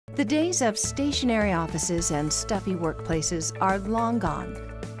The days of stationary offices and stuffy workplaces are long gone.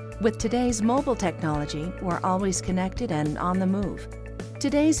 With today's mobile technology, we're always connected and on the move.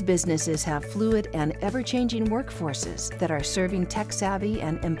 Today's businesses have fluid and ever-changing workforces that are serving tech-savvy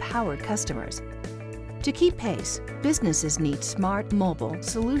and empowered customers. To keep pace, businesses need smart mobile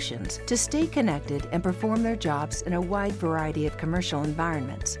solutions to stay connected and perform their jobs in a wide variety of commercial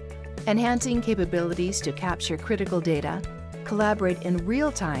environments. Enhancing capabilities to capture critical data, collaborate in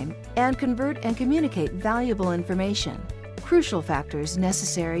real time, and convert and communicate valuable information. Crucial factors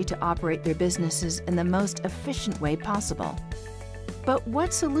necessary to operate their businesses in the most efficient way possible. But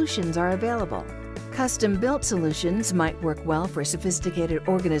what solutions are available? Custom-built solutions might work well for sophisticated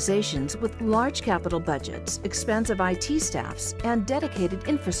organizations with large capital budgets, expensive IT staffs, and dedicated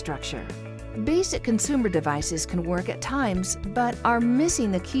infrastructure. Basic consumer devices can work at times, but are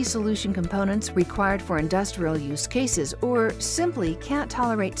missing the key solution components required for industrial use cases or simply can't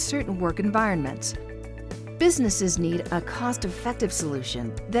tolerate certain work environments. Businesses need a cost-effective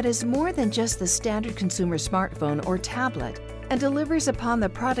solution that is more than just the standard consumer smartphone or tablet and delivers upon the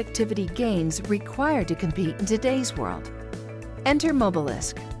productivity gains required to compete in today's world. Enter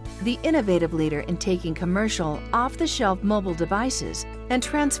Mobelisk, the innovative leader in taking commercial, off-the-shelf mobile devices and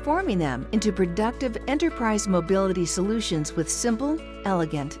transforming them into productive enterprise mobility solutions with simple,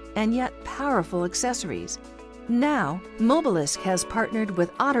 elegant, and yet powerful accessories. Now, Mobelisk has partnered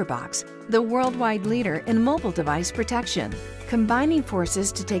with OtterBox, the worldwide leader in mobile device protection, combining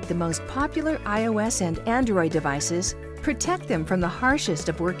forces to take the most popular iOS and Android devices, protect them from the harshest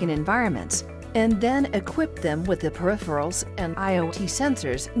of working environments, and then equip them with the peripherals and IoT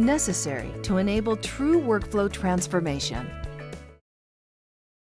sensors necessary to enable true workflow transformation.